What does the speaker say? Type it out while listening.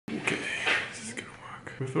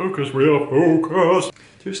We're focused, we are focused.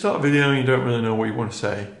 Do you start a video and you don't really know what you want to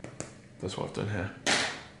say? That's what I've done here.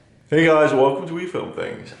 Hey guys, welcome to We Film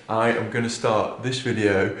Things. I am going to start this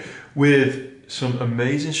video with some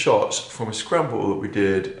amazing shots from a scramble that we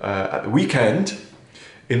did at the weekend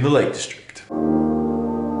in the Lake District.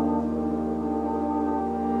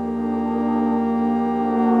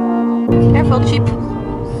 Careful, cheap.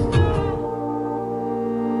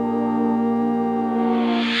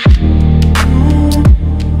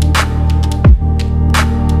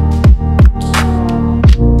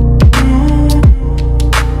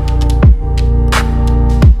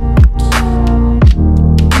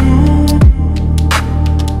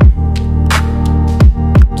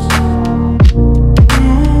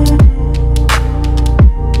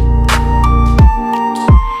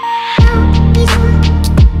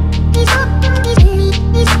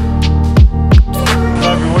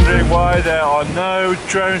 No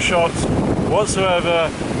drone shots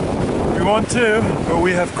whatsoever. We want to, but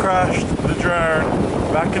we have crashed the drone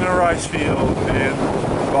back in a rice field in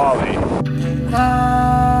Bali.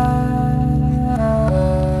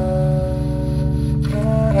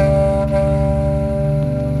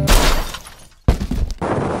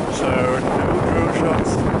 So no drone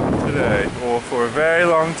shots today, or for a very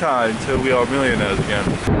long time, till we are millionaires again.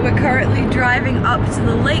 We're currently driving up to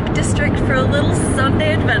the Lake District for a little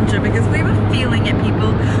Sunday adventure because we were feeling it,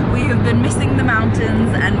 people. We have been missing the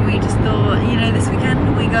mountains and we just thought, you know, this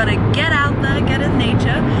weekend we gotta get out there, get in nature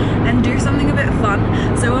and do something a bit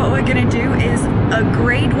fun. So what we're gonna do is a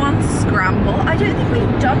grade 1 scramble. I don't think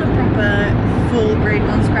we've done a proper full grade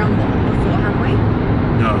 1 scramble before, have we?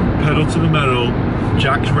 No, pedal to the metal,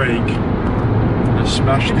 Jack's Rake, and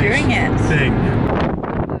smash this thing.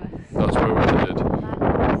 That's what we're headed.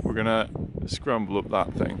 We're gonna scramble up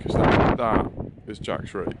that thing because that is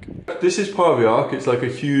Jack's Rake. This is part of the arc. It's like a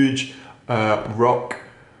huge rock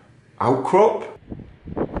outcrop.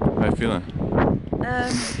 How you feeling?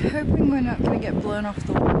 Hoping we're not gonna get blown off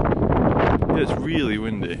the wall. Yeah, it's really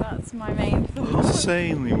windy. That's my main thought.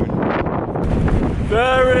 Insanely windy.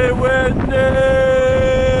 Very windy!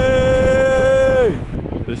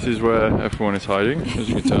 This is where everyone is hiding, as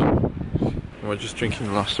you can tell. We're just drinking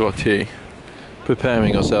the last of our tea,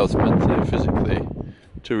 preparing ourselves mentally and physically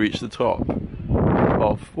to reach the top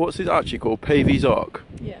of, what's it actually called? Pavey's Arc?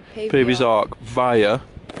 Yeah, Pavey's Arc via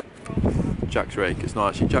Jack's Rake. It's not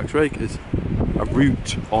actually Jack's Rake, it's a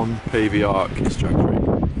route on Pavey Arc, it's Jack's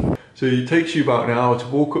Rake. So it takes you about an hour to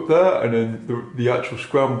walk up there, and then the actual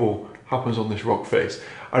scramble happens on this rock face.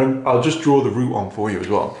 And I'll just draw the route on for you as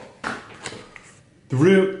well. The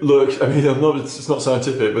route looks, I mean, it's not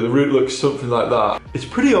scientific, but the route looks something like that. It's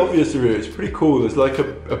pretty obvious, the route, it's pretty cool. There's like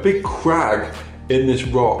a big crag in this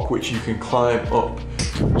rock which you can climb up.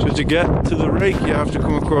 So to get to the rake, you have to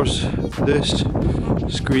come across this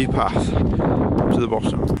scree path to the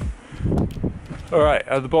bottom. Alright,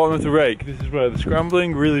 at the bottom of the rake, this is where the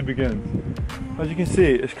scrambling really begins. As you can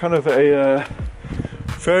see, it's kind of a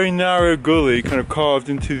very narrow gully kind of carved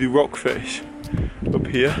into the rock face up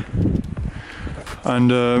here.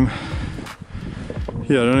 And yeah, I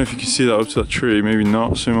don't know if you can see that up to that tree, maybe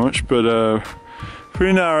not so much, but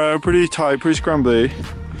pretty narrow, pretty tight, pretty scrambly.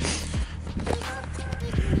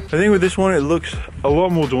 I think with this one it looks a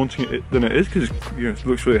lot more daunting than it is because you know, it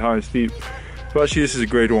looks really high and steep. But actually this is a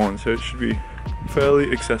grade 1, so it should be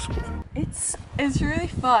fairly accessible. It's really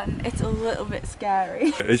fun. It's a little bit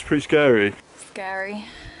scary. It's pretty scary. Scary.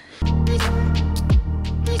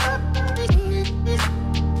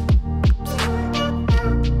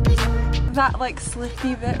 That like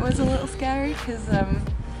slippy bit was a little scary because yeah,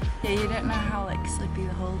 you don't know how like slippy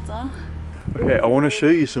the holds are. Okay, I want to show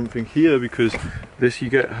you something here because this you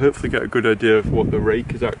hopefully get a good idea of what the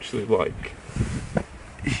rake is actually like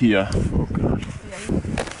here. Oh god. Yeah.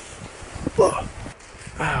 Oh.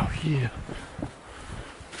 Ow, here.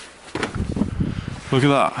 Look at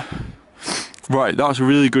that. Right, that's a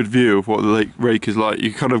really good view of what the rake is like.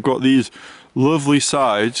 You kind of got these lovely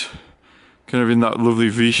sides, kind of in that lovely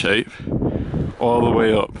V shape, all the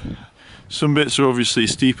way up. Some bits are obviously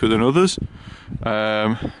steeper than others,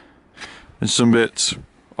 and some bits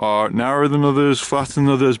are narrower than others, flatter than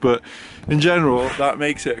others, but in general that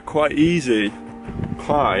makes it a quite easy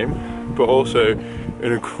climb, but also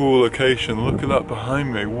in a cool location. Look at that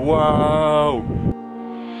behind me, wow!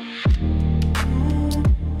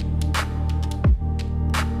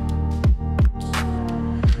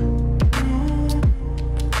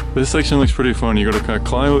 But this section looks pretty fun. You got to kind of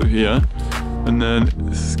climb up here and then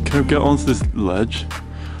kind of get onto this ledge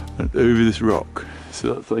and over this rock.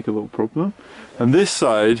 So that's like a little problem. And this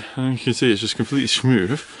side, and you can see it's just completely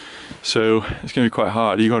smooth. So it's going to be quite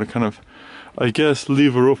hard. You got to kind of, I guess,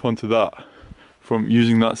 lever up onto that from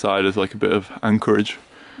using that side as like a bit of anchorage.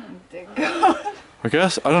 Oh dear God. I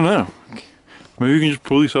guess, I don't know. Maybe you can just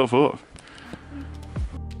pull yourself up.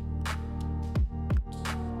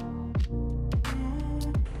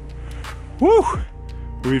 Woo!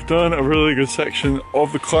 We've done a really good section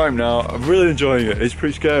of the climb now. I'm really enjoying it. It's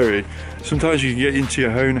pretty scary. Sometimes you can get into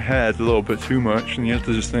your own head a little bit too much and you have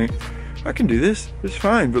to just think, I can do this, it's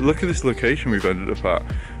fine. But look at this location we've ended up at.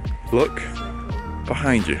 Look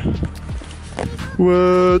behind you.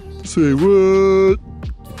 What? Say what?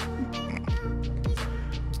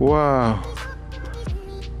 Wow.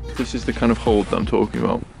 This is the kind of hold that I'm talking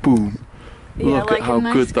about. Boom. Yeah, look like at how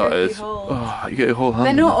nice good that is. hold. Oh, you get your whole hand.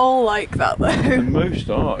 They're not all like that though. And most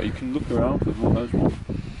are. You can look around for one. There's one.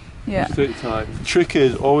 Yeah. Just take your time. The trick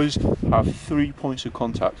is always have 3 points of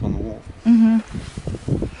contact on the wall. And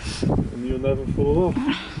you'll never fall off.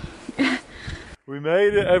 We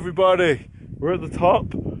made it, everybody. We're at the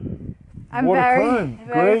top. I'm what very, a climb.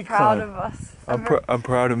 very Great proud climb. of us. I'm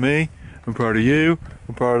proud of me. I'm proud of you.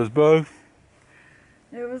 I'm proud of us both.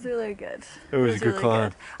 It was really good. It was a good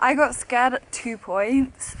climb. I got scared at 2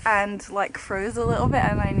 points and like froze a little bit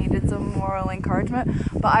and I needed some moral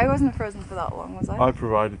encouragement. But I wasn't frozen for that long, was I? I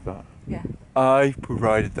provided that. Yeah. I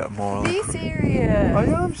provided that moral. Be serious. I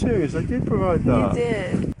am serious. I did provide that. You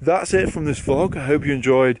did. That's it from this vlog. I hope you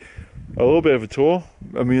enjoyed a little bit of a tour.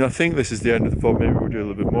 I mean, I think this is the end of the vlog. Maybe we'll do a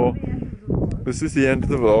little bit more. This is the end of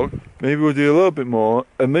the vlog. Maybe we'll do a little bit more.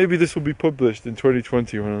 And maybe this will be published in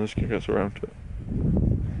 2020 when Eliska gets around to it.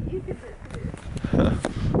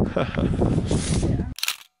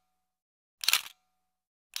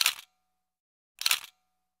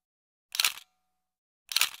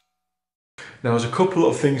 Now there's a couple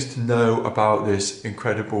of things to know about this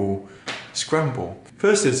incredible scramble.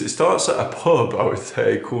 First is, it starts at a pub, I would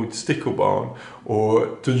say, called Stickle Barn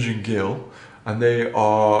or Dungeon Gill, and they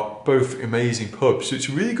are both amazing pubs, so it's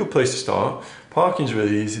a really good place to start. Parking's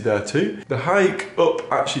really easy there too. The hike up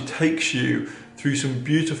actually takes you through some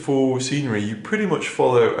beautiful scenery. You pretty much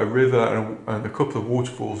follow a river and a couple of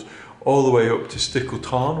waterfalls all the way up to Stickle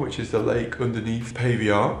Tarn, which is the lake underneath Pavey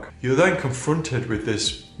Ark. You're then confronted with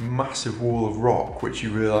this massive wall of rock, which you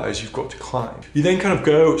realise you've got to climb. You then kind of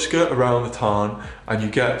go skirt around the tarn and you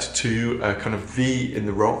get to a kind of V in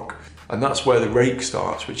the rock, and that's where the rake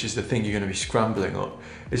starts, which is the thing you're going to be scrambling up.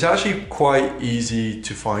 It's actually quite easy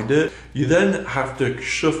to find it. You then have to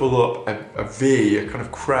shuffle up a V, a kind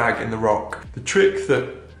of crag in the rock. The trick that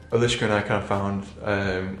Eliska and I kind of found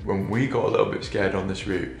when we got a little bit scared on this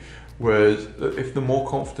route was that if the more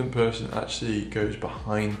confident person actually goes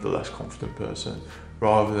behind the less confident person,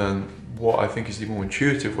 rather than what I think is the more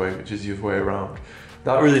intuitive way, which is the other way around,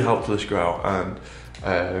 that really helped Eliska out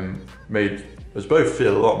and made us both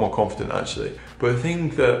feel a lot more confident actually. But the thing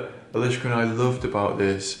that Eliska and I loved about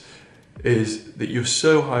this is that you're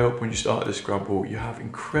so high up when you start this scramble, you have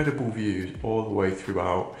incredible views all the way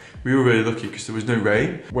throughout. We were really lucky because there was no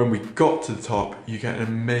rain. When we got to the top, you get an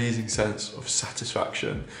amazing sense of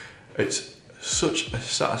satisfaction. It's such a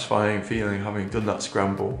satisfying feeling having done that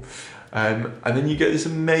scramble. And then you get this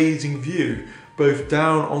amazing view, both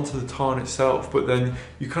down onto the tarn itself, but then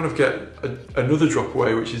you kind of get another drop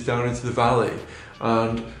away, which is down into the valley.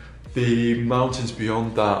 And the mountains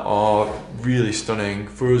beyond that are really stunning.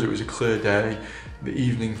 For us, it was a clear day. The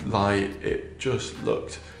evening light, it just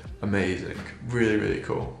looked amazing. Really, really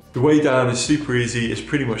cool. The way down is super easy. It's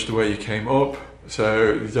pretty much the way you came up,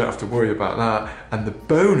 so you don't have to worry about that. And the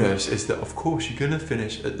bonus is that, of course, you're gonna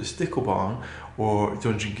finish at the Stickle Barn or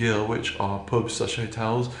Dungeon Gill, which are pubs /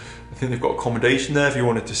 hotels. I think they've got accommodation there if you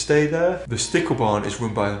wanted to stay there. The Stickle Barn is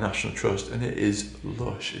run by the National Trust and it is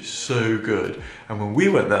lush, it's so good. And when we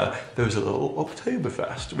went there was a little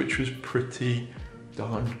Oktoberfest, which was pretty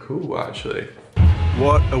darn cool actually.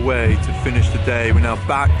 What a way to finish the day. We're now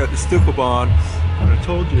back at the Stickle Barn, and I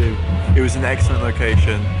told you it was an excellent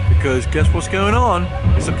location because guess what's going on?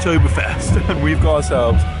 It's Oktoberfest and we've got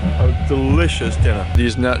ourselves a delicious dinner.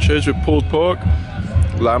 These nachos with pulled pork,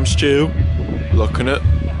 lamb stew, looking at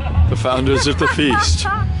the founders of the feast.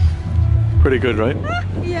 Pretty good, right?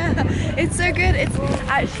 Yeah, it's so good. It's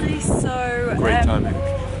actually so great timing.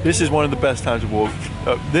 This is one of the best times to walk.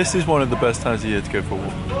 This is one of the best times of year to go for a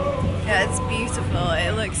walk. Yeah, it's beautiful.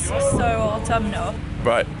 It looks so autumnal.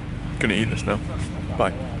 Right, gonna eat this now.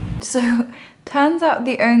 Bye. So, turns out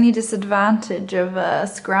the only disadvantage of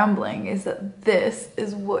scrambling is that this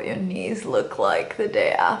is what your knees look like the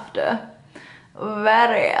day after.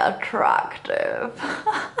 Very attractive.